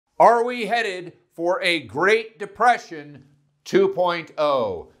Are we headed for a Great Depression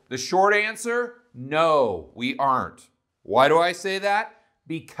 2.0? The short answer, no, we aren't. Why do I say that?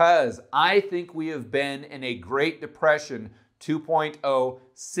 Because I think we have been in a Great Depression 2.0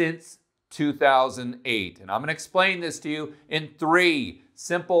 since 2008. And I'm going to explain this to you in 3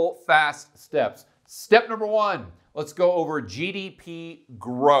 simple, fast steps. Step number 1, let's go over GDP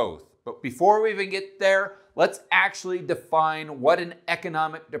growth. But before we even get there, let's actually define what an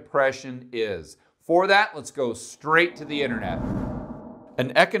economic depression is. For that, let's go straight to the internet.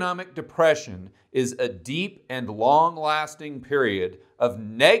 An economic depression is a deep and long-lasting period of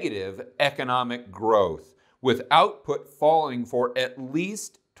negative economic growth, with output falling for at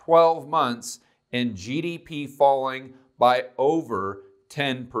least 12 months and GDP falling by over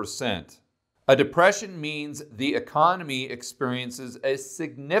 10%. A depression means the economy experiences a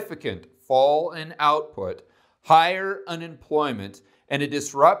significant fall in output, higher unemployment, and a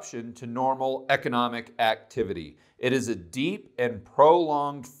disruption to normal economic activity. It is a deep and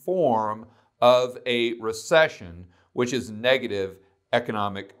prolonged form of a recession, which is negative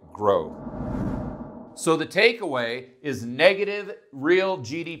economic growth. So the takeaway is negative real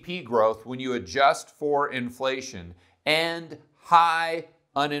GDP growth when you adjust for inflation and high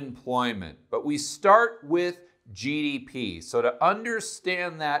unemployment. But we start with GDP. So to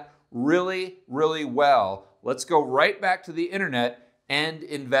understand that really, really well, let's go right back to the internet and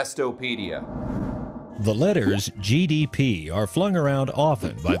Investopedia. The letters GDP are flung around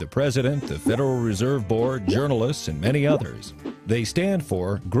often by the President, the Federal Reserve Board, journalists, and many others. They stand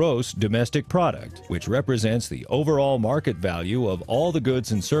for Gross Domestic Product, which represents the overall market value of all the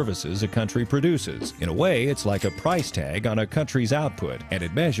goods and services a country produces. In a way, it's like a price tag on a country's output, and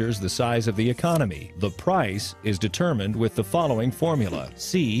it measures the size of the economy. The price is determined with the following formula: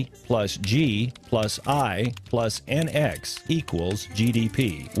 C plus G plus I plus NX equals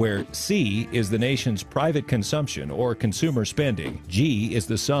GDP, where C is the nation's private consumption or consumer spending, G is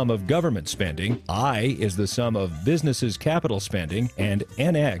the sum of government spending, I is the sum of businesses' capital spending, and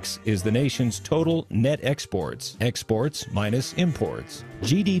NX is the nation's total net exports, exports minus imports.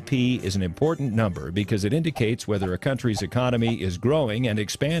 GDP is an important number because it indicates whether a country's economy is growing and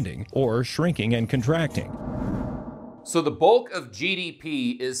expanding or shrinking and contracting. So the bulk of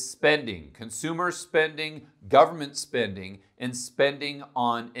GDP is spending, consumer spending, government spending, and spending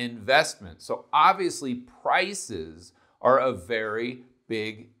on investment. So obviously prices are a very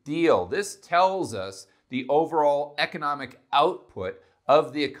big deal. This tells us the overall economic output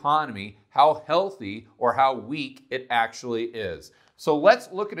of the economy, how healthy or how weak it actually is. So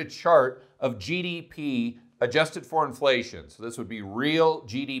let's look at a chart of GDP adjusted for inflation. So this would be real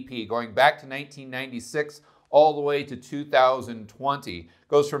GDP going back to 1996 all the way to 2020.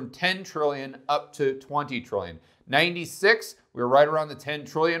 Goes from 10 trillion up to 20 trillion. 96, we were right around the 10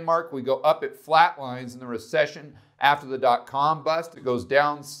 trillion mark. We go up at flat lines in the recession after the dot-com bust. It goes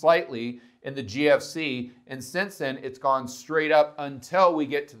down slightly in the GFC, and since then it's gone straight up until we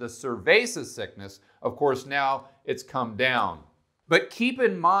get to the cerveza sickness. Of course, now it's come down. But keep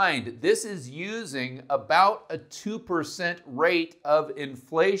in mind, this is using about a 2% rate of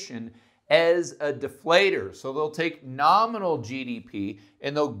inflation as a deflator. So they'll take nominal GDP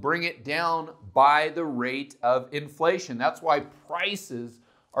and they'll bring it down by the rate of inflation. That's why prices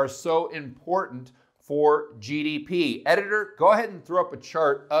are so important for GDP. Editor, go ahead and throw up a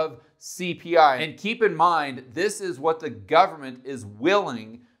chart of CPI. And keep in mind, this is what the government is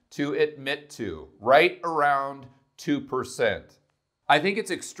willing to admit to, right around 2%. I think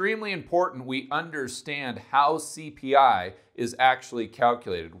it's extremely important we understand how CPI is actually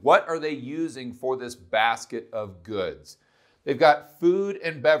calculated. What are they using for this basket of goods? They've got food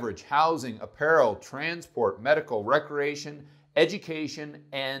and beverage, housing, apparel, transport, medical, recreation, education,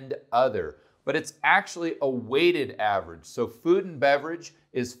 and other. But it's actually a weighted average. So food and beverage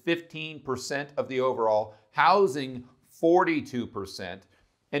is 15% of the overall, housing 42%,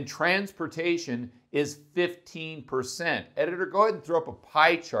 and transportation is 15%. Editor, go ahead and throw up a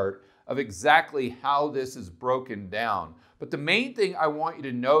pie chart of exactly how this is broken down. But the main thing I want you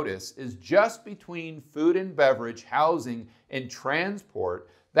to notice is just between food and beverage, housing, and transport,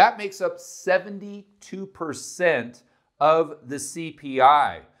 that makes up 72% of the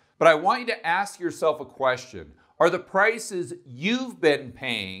CPI. But I want you to ask yourself a question. Are the prices you've been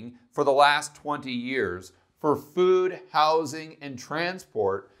paying for the last 20 years for food, housing, and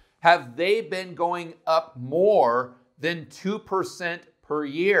transport, have they been going up more than 2% per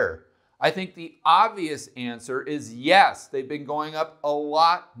year? I think the obvious answer is yes, they've been going up a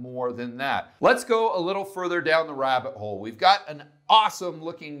lot more than that. Let's go a little further down the rabbit hole. We've got an awesome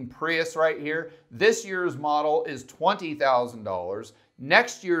looking Prius right here. This year's model is $20,000.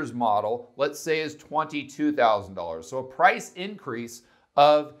 Next year's model, let's say, is $22,000. So a price increase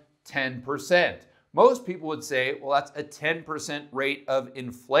of 10%. Most people would say, well, that's a 10% rate of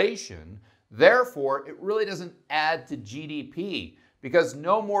inflation. Therefore, it really doesn't add to GDP because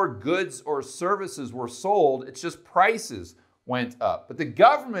no more goods or services were sold. It's just prices went up. But the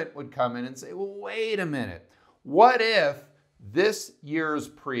government would come in and say, well, wait a minute. What if this year's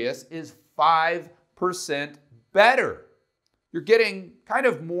Prius is 5% better? You're getting kind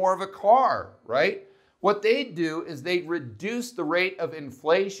of more of a car, right? What they do is they reduce the rate of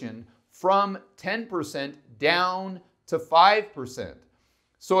inflation from 10% down to 5%.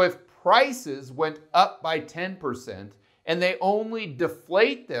 So if prices went up by 10% and they only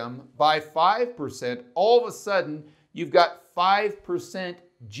deflate them by 5%, all of a sudden you've got 5%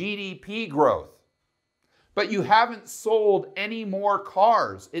 GDP growth. But you haven't sold any more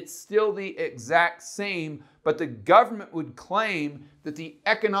cars. It's still the exact same, but the government would claim that the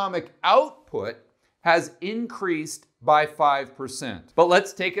economic output has increased by 5%. But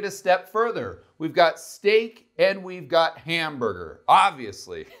let's take it a step further. We've got steak and we've got hamburger.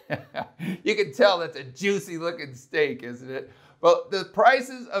 Obviously, you can tell that's a juicy looking steak, isn't it? Well, the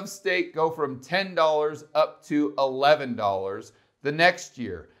prices of steak go from $10 up to $11 the next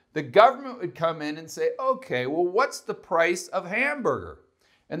year. The government would come in and say, okay, well, what's the price of hamburger?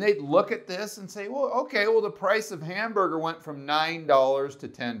 And they'd look at this and say, well, okay, well, the price of hamburger went from $9 to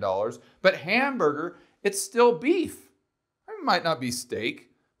 $10, but hamburger, it's still beef. It might not be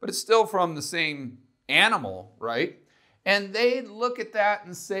steak, but it's still from the same animal, right? And they'd look at that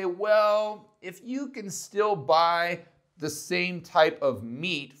and say, well, if you can still buy the same type of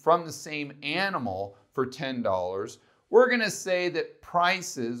meat from the same animal for $10, we're going to say that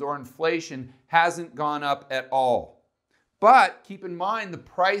prices or inflation hasn't gone up at all. But keep in mind, the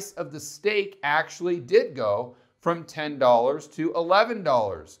price of the steak actually did go from $10 to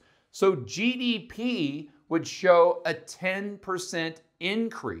 $11. So GDP would show a 10%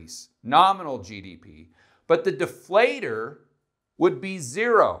 increase, nominal GDP, but the deflator would be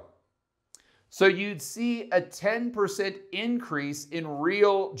 0. So you'd see a 10% increase in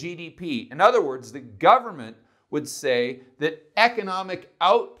real GDP. In other words, the government would say that economic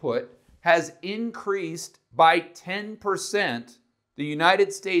output has increased by 10%. The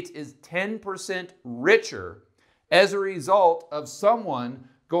United States is 10% richer as a result of someone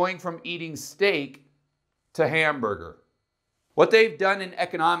going from eating steak to hamburger. What they've done in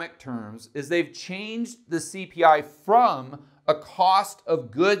economic terms is they've changed the CPI from a cost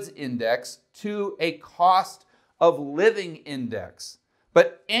of goods index to a cost of living index.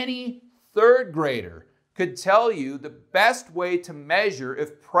 But any third grader could tell you the best way to measure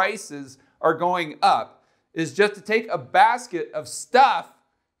if prices are going up is just to take a basket of stuff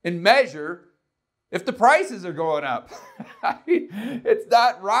and measure if the prices are going up. It's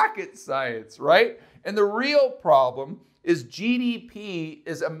not rocket science, right? And the real problem is GDP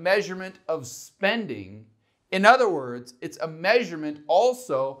is a measurement of spending. In other words, it's a measurement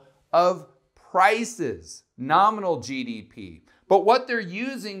also of prices, nominal GDP. But what they're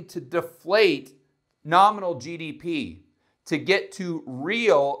using to deflate nominal GDP to get to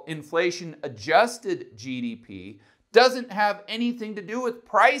real inflation-adjusted GDP doesn't have anything to do with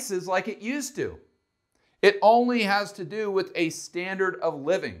prices like it used to. It only has to do with a standard of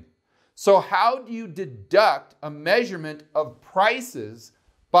living. So how do you deduct a measurement of prices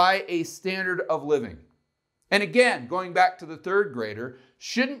by a standard of living? And again, going back to the third grader,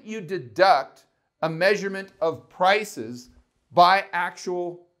 shouldn't you deduct a measurement of prices by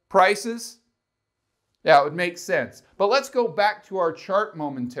actual prices? Yeah, it would make sense. But let's go back to our chart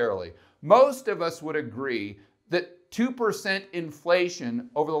momentarily. Most of us would agree that 2% inflation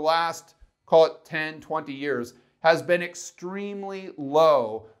over the last, call it 10, 20 years, has been extremely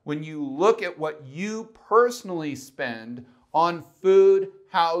low when you look at what you personally spend on food,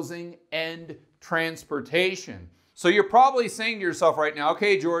 housing, and transportation. So you're probably saying to yourself right now,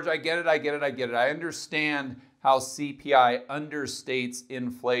 okay, George, I get it. I understand how CPI understates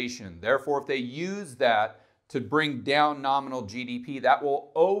inflation. Therefore, if they use that to bring down nominal GDP, that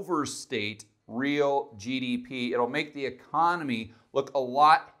will overstate real GDP. It'll make the economy look a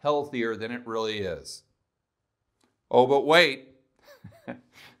lot healthier than it really is. Oh, but wait,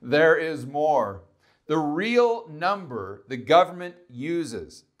 there is more. The real number the government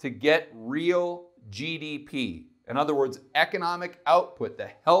uses to get real GDP, in other words, economic output, the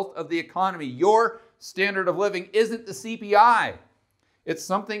health of the economy, your standard of living, isn't the CPI. It's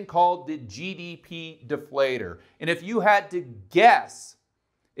something called the GDP deflator. And if you had to guess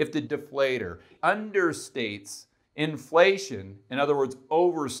if the deflator understates inflation, in other words,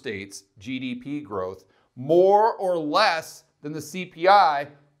 overstates GDP growth, more or less than the CPI,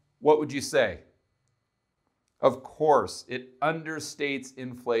 what would you say? Of course, it understates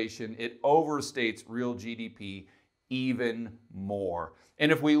inflation. It overstates real GDP even more.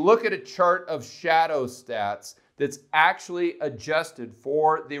 And if we look at a chart of shadow stats that's actually adjusted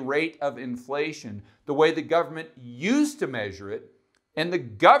for the rate of inflation, the way the government used to measure it, and the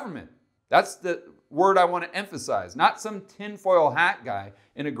government, that's the word I want to emphasize, not some tinfoil hat guy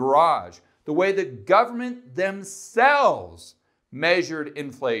in a garage, the way the government themselves measured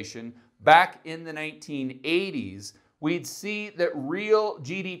inflation back in the 1980s, we'd see that real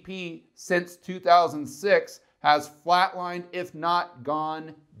GDP since 2006 has flatlined, if not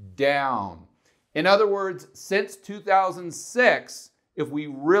gone down. In other words, since 2006, if we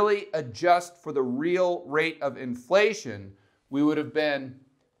really adjust for the real rate of inflation, we would have been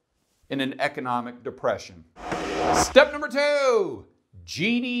in an economic depression. Step number 2,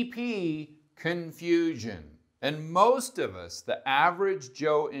 GDP confusion. And most of us, the average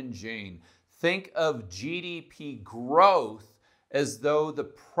Joe and Jane, think of GDP growth as though the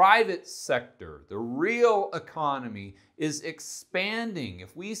private sector, the real economy, is expanding.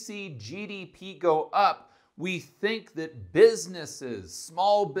 If we see GDP go up, we think that businesses,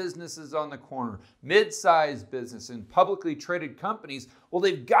 small businesses on the corner, mid-sized business, and publicly traded companies, well,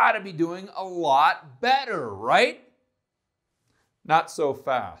 they've got to be doing a lot better, right? Not so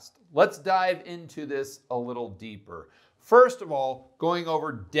fast. Let's dive into this a little deeper. First of all, going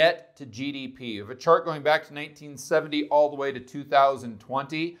over debt to GDP. We have a chart going back to 1970 all the way to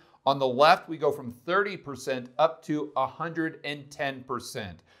 2020. On the left, we go from 30% up to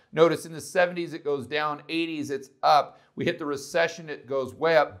 110%. Notice in the 70s it goes down, 80s it's up. We hit the recession, it goes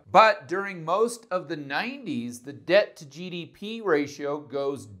way up. But during most of the 90s, the debt to GDP ratio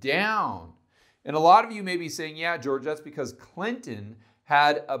goes down. And a lot of you may be saying, yeah, George, that's because Clinton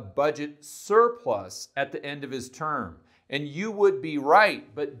had a budget surplus at the end of his term. And you would be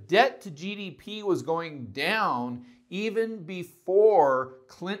right, but debt to GDP was going down even before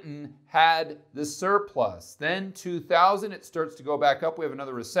Clinton had the surplus. Then 2000, it starts to go back up. We have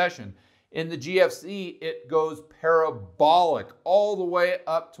another recession. In the GFC, it goes parabolic all the way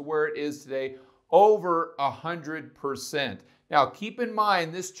up to where it is today, over 100%. Now, keep in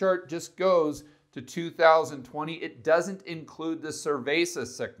mind, this chart just goes to 2020. It doesn't include the cerveza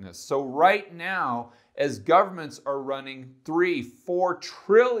sickness. So right now, as governments are running $3-4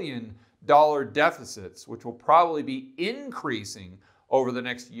 trillion deficits, which will probably be increasing over the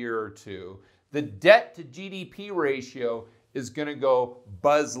next year or two, the debt to GDP ratio is going to go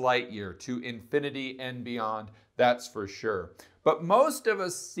Buzz Lightyear to infinity and beyond, that's for sure. But most of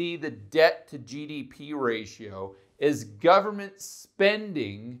us see the debt to GDP ratio as government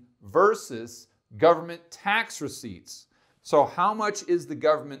spending versus government tax receipts. So how much is the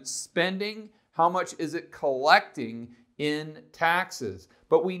government spending? How much is it collecting in taxes?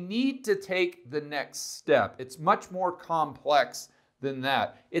 But we need to take the next step. It's much more complex than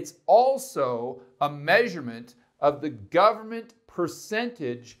that. It's also a measurement of the government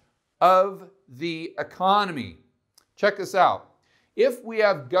percentage of the economy. Check this out. If we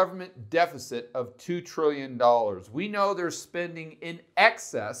have government deficit of $2 trillion, we know they're spending in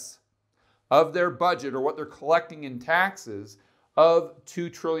excess of their budget, or what they're collecting in taxes, of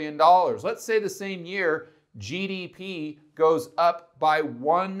 $2 trillion. Let's say the same year, GDP goes up by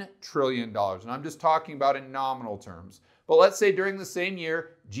 $1 trillion. And I'm just talking about in nominal terms. But let's say during the same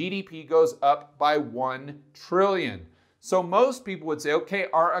year, GDP goes up by $1 trillion. So most people would say, okay,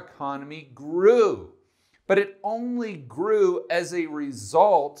 our economy grew. But it only grew as a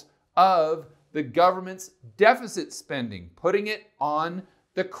result of the government's deficit spending, putting it on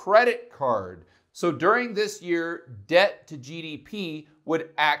the credit card. So during this year, debt to GDP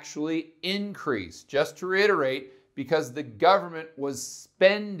would actually increase. Just to reiterate, because the government was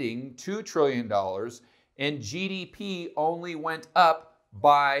spending $2 trillion and GDP only went up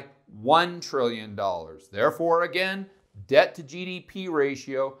by $1 trillion. Therefore, again, debt to GDP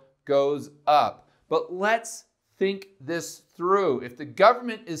ratio goes up. But let's think this through. If the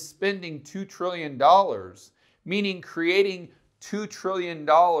government is spending $2 trillion, meaning creating $2 trillion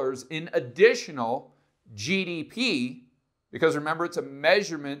in additional GDP, because remember, it's a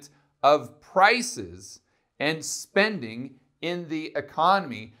measurement of prices and spending in the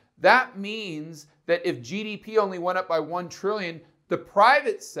economy. That means that if GDP only went up by $1 trillion, the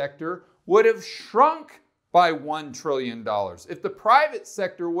private sector would have shrunk by $1 trillion. If the private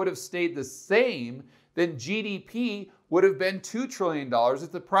sector would have stayed the same, then GDP would have been $2 trillion.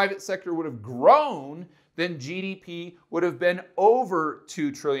 If the private sector would have grown, then GDP would have been over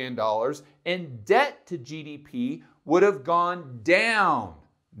 $2 trillion, and debt to GDP would have gone down,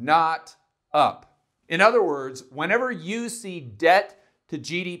 not up. In other words, whenever you see debt to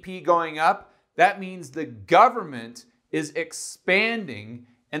GDP going up, that means the government is expanding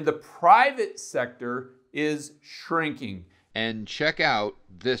and the private sector is shrinking. And check out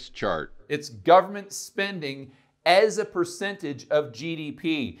this chart. It's government spending as a percentage of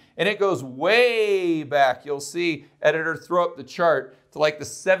GDP. And it goes way back. You'll see, editor, throw up the chart to like the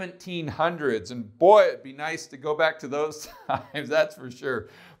 1700s. And boy, it'd be nice to go back to those times, that's for sure.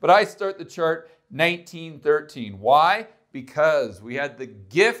 But I start the chart 1913. Why? Because we had the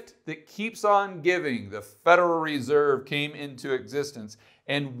gift that keeps on giving. The Federal Reserve came into existence.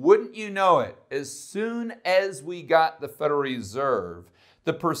 And wouldn't you know it, as soon as we got the Federal Reserve,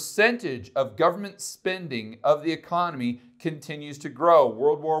 the percentage of government spending of the economy continues to grow.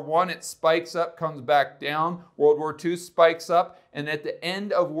 World War I, it spikes up, comes back down. World War II spikes up. And at the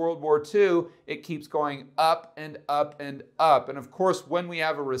end of World War II, it keeps going up and up and up. And of course, when we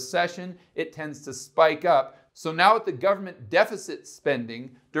have a recession, it tends to spike up. So now with the government deficit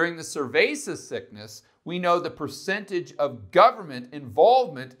spending during the cerveza sickness, we know the percentage of government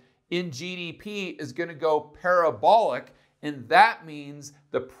involvement in GDP is going to go parabolic, and that means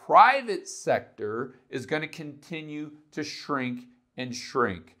the private sector is going to continue to shrink and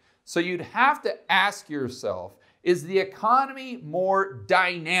shrink. So you'd have to ask yourself, is the economy more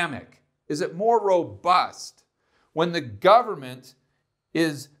dynamic? Is it more robust when the government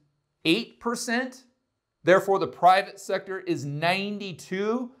is 8%? Therefore, the private sector is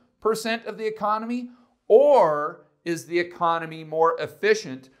 92% of the economy? Or is the economy more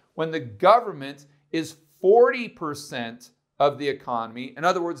efficient when the government is 40% of the economy? In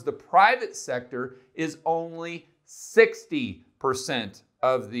other words, the private sector is only 60%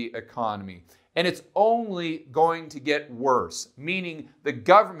 of the economy. And it's only going to get worse, meaning the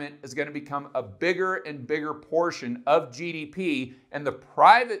government is going to become a bigger and bigger portion of GDP, and the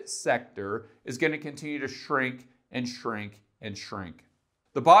private sector is going to continue to shrink and shrink and shrink.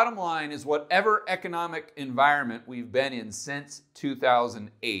 The bottom line is whatever economic environment we've been in since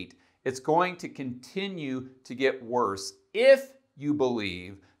 2008, it's going to continue to get worse if you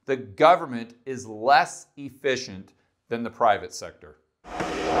believe the government is less efficient than the private sector.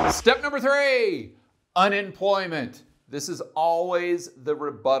 Step number 3, unemployment. This is always the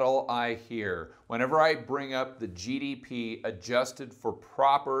rebuttal I hear whenever I bring up the GDP adjusted for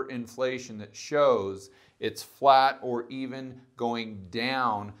proper inflation that shows it's flat or even going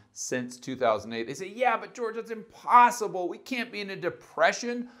down since 2008. They say, yeah, but George, that's impossible. We can't be in a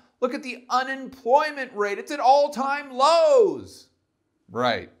depression. Look at the unemployment rate. It's at all-time lows.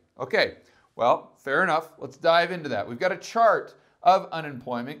 Right. Okay. Well, fair enough. Let's dive into that. We've got a chart of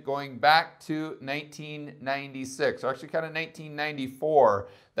unemployment going back to 1996, or actually kind of 1994.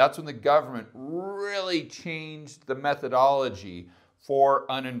 That's when the government really changed the methodology for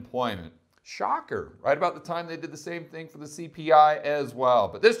unemployment. Shocker, right about the time they did the same thing for the CPI as well.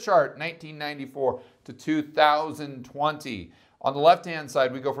 But this chart, 1994 to 2020. On the left-hand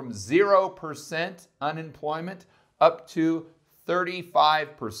side, we go from 0% unemployment up to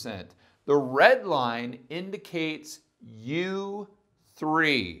 35%. The red line indicates U3.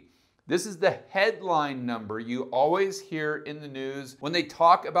 This is the headline number you always hear in the news. When they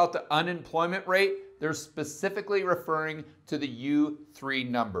talk about the unemployment rate, they're specifically referring to the U3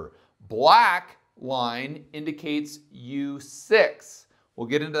 number. Black line indicates U6. We'll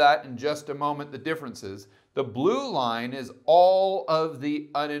get into that in just a moment, the differences. The blue line is all of the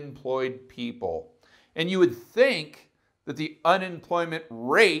unemployed people. And you would think that the unemployment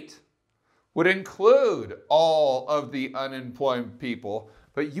rate would include all of the unemployed people,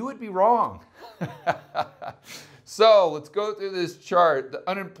 but you would be wrong. So let's go through this chart. The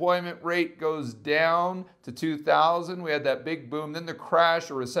unemployment rate goes down to 2000. We had that big boom, then the crash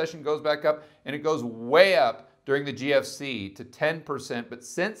or recession goes back up, and it goes way up during the GFC to 10%. But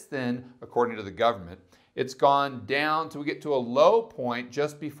since then, according to the government, it's gone down till we get to a low point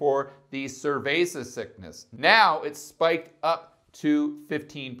just before the cerveza sickness. Now it's spiked up to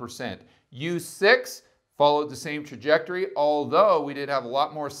 15%. U6 followed the same trajectory, although we did have a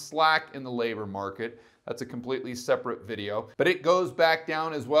lot more slack in the labor market. That's a completely separate video. But it goes back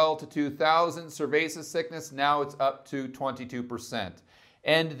down as well to 2000. Cerveza sickness, now it's up to 22%.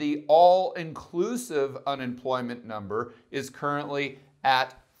 And the all-inclusive unemployment number is currently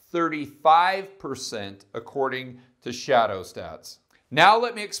at 35% according to Shadow Stats. Now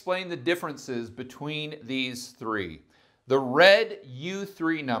let me explain the differences between these three. The red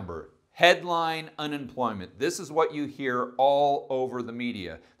U3 number, headline unemployment. This is what you hear all over the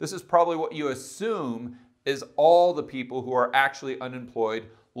media. This is probably what you assume is all the people who are actually unemployed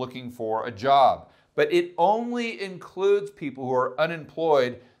looking for a job. But it only includes people who are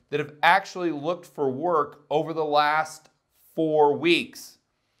unemployed that have actually looked for work over the last 4 weeks.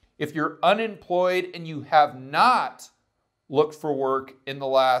 If you're unemployed and you have not looked for work in the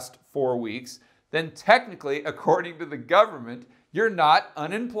last 4 weeks, then technically, according to the government, you're not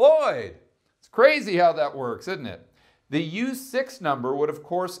unemployed. It's crazy how that works, isn't it? The U6 number would, of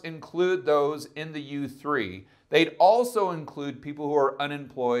course, include those in the U3. They'd also include people who are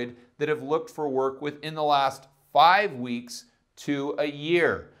unemployed that have looked for work within the last 5 weeks to a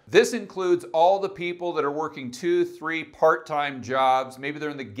year. This includes all the people that are working 2, 3 part-time jobs. Maybe they're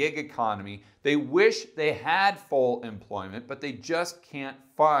in the gig economy. They wish they had full employment, but they just can't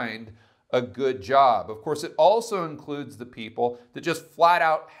find a good job. Of course, it also includes the people that just flat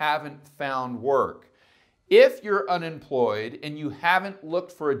out haven't found work. If you're unemployed and you haven't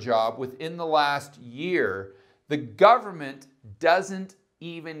looked for a job within the last year, the government doesn't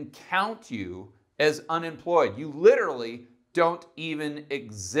even count you as unemployed. You literally don't even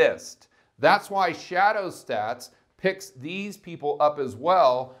exist. That's why Shadow Stats picks these people up as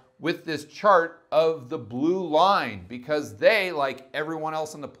well with this chart of the blue line, because they, like everyone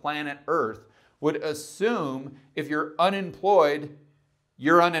else on the planet Earth, would assume if you're unemployed,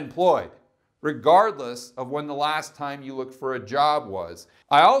 you're unemployed, regardless of when the last time you looked for a job was.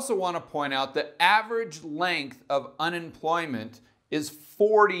 I also want to point out the average length of unemployment is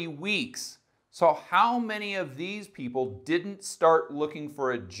 40 weeks. So how many of these people didn't start looking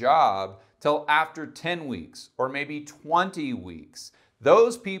for a job till after 10 weeks or maybe 20 weeks?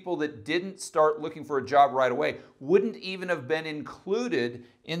 Those people that didn't start looking for a job right away wouldn't even have been included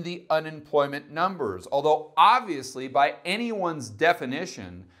in the unemployment numbers, although obviously by anyone's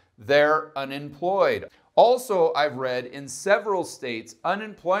definition, they're unemployed. Also, I've read in several states,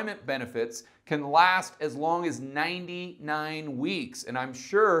 unemployment benefits can last as long as 99 weeks, and I'm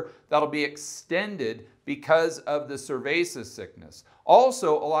sure that'll be extended because of the cerveza sickness.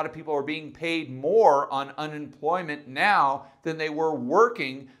 Also, a lot of people are being paid more on unemployment now than they were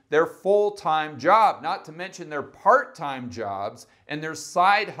working their full-time job, not to mention their part-time jobs and their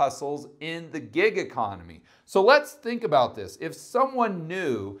side hustles in the gig economy. So let's think about this. If someone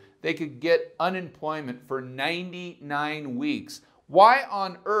knew they could get unemployment for 99 weeks, why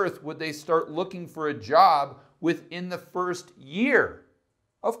on earth would they start looking for a job within the first year?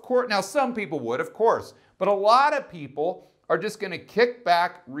 Of course, now some people would, of course, but a lot of people are just going to kick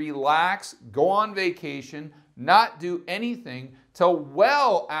back, relax, go on vacation, not do anything till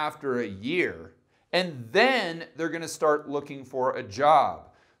well after a year, and then they're going to start looking for a job.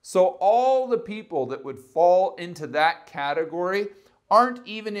 So all the people that would fall into that category aren't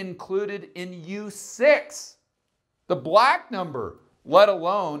even included in U6, the black number, let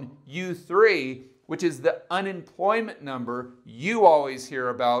alone U3, which is the unemployment number you always hear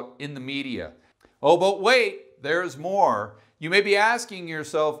about in the media. Oh, but wait, there's more. You may be asking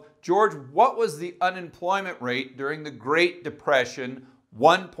yourself, George, what was the unemployment rate during the Great Depression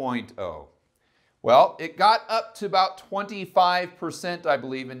 1.0? Well, it got up to about 25%, I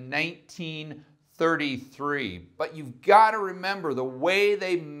believe, in 1933. But you've got to remember the way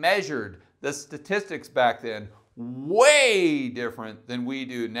they measured the statistics back then, way different than we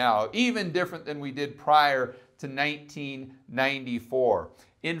do now, even different than we did prior to 1994.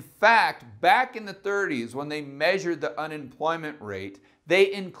 In fact, back in the 30s, when they measured the unemployment rate,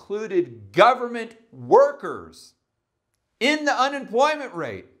 they included government workers in the unemployment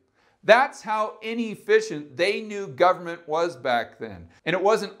rate. That's how inefficient they knew government was back then. And it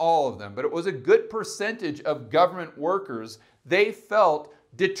wasn't all of them, but it was a good percentage of government workers they felt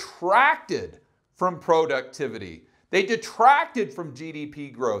detracted from productivity. They detracted from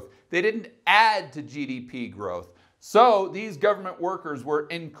GDP growth. They didn't add to GDP growth. So these government workers were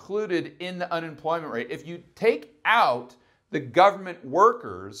included in the unemployment rate. If you take out the government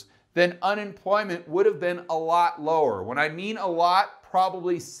workers, then unemployment would have been a lot lower. When I mean a lot,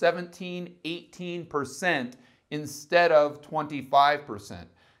 probably 17, 18% instead of 25%.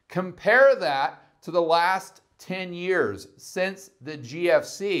 Compare that to the last 10 years since the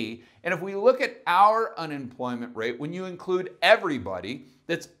GFC. And if we look at our unemployment rate, when you include everybody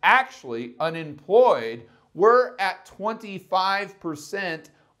that's actually unemployed, we're at 25%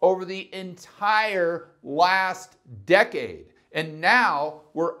 over the entire last decade. And now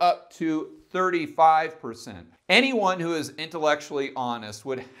we're up to 35%. Anyone who is intellectually honest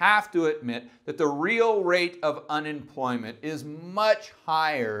would have to admit that the real rate of unemployment is much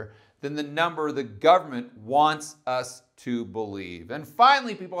higher than the number the government wants us to believe. And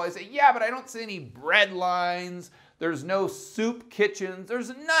finally, people always say, yeah, but I don't see any bread lines. There's no soup kitchens. There's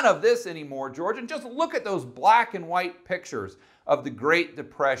none of this anymore, George. And just look at those black and white pictures of the Great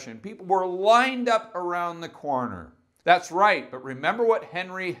Depression. People were lined up around the corner. That's right, but remember what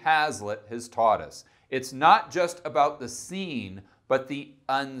Henry Hazlitt has taught us. It's not just about the seen, but the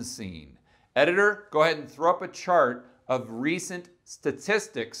unseen. Editor, go ahead and throw up a chart of recent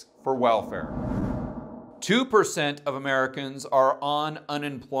statistics for welfare. 2% of Americans are on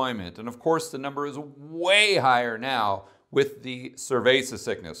unemployment, and of course the number is way higher now with the cerveza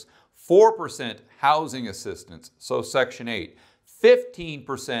sickness. 4% housing assistance, so Section 8.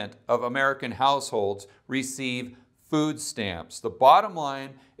 15% of American households receive food stamps. The bottom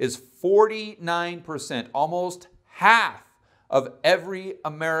line is 49%, almost half of every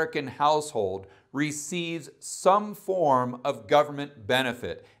American household receives some form of government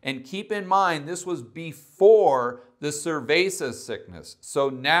benefit. And keep in mind, this was before the cerveza sickness. So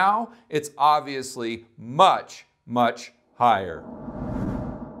now it's obviously much, much higher.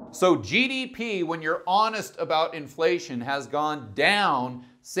 So GDP, when you're honest about inflation, has gone down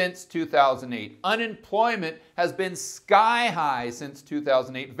since 2008. Unemployment has been sky high since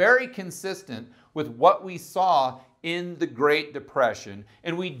 2008, very consistent with what we saw in the Great Depression.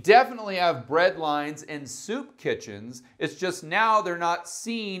 And we definitely have bread lines and soup kitchens. It's just now they're not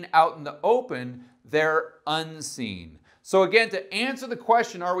seen out in the open, they're unseen. So again, to answer the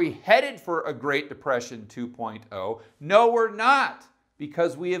question, are we headed for a Great Depression 2.0? No, we're not,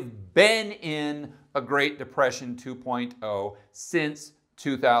 because we have been in a Great Depression 2.0 since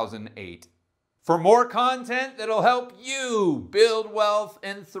 2008. For more content that'll help you build wealth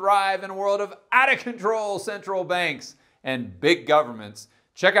and thrive in a world of out-of-control central banks and big governments,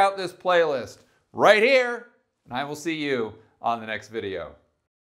 check out this playlist right here, and I will see you on the next video.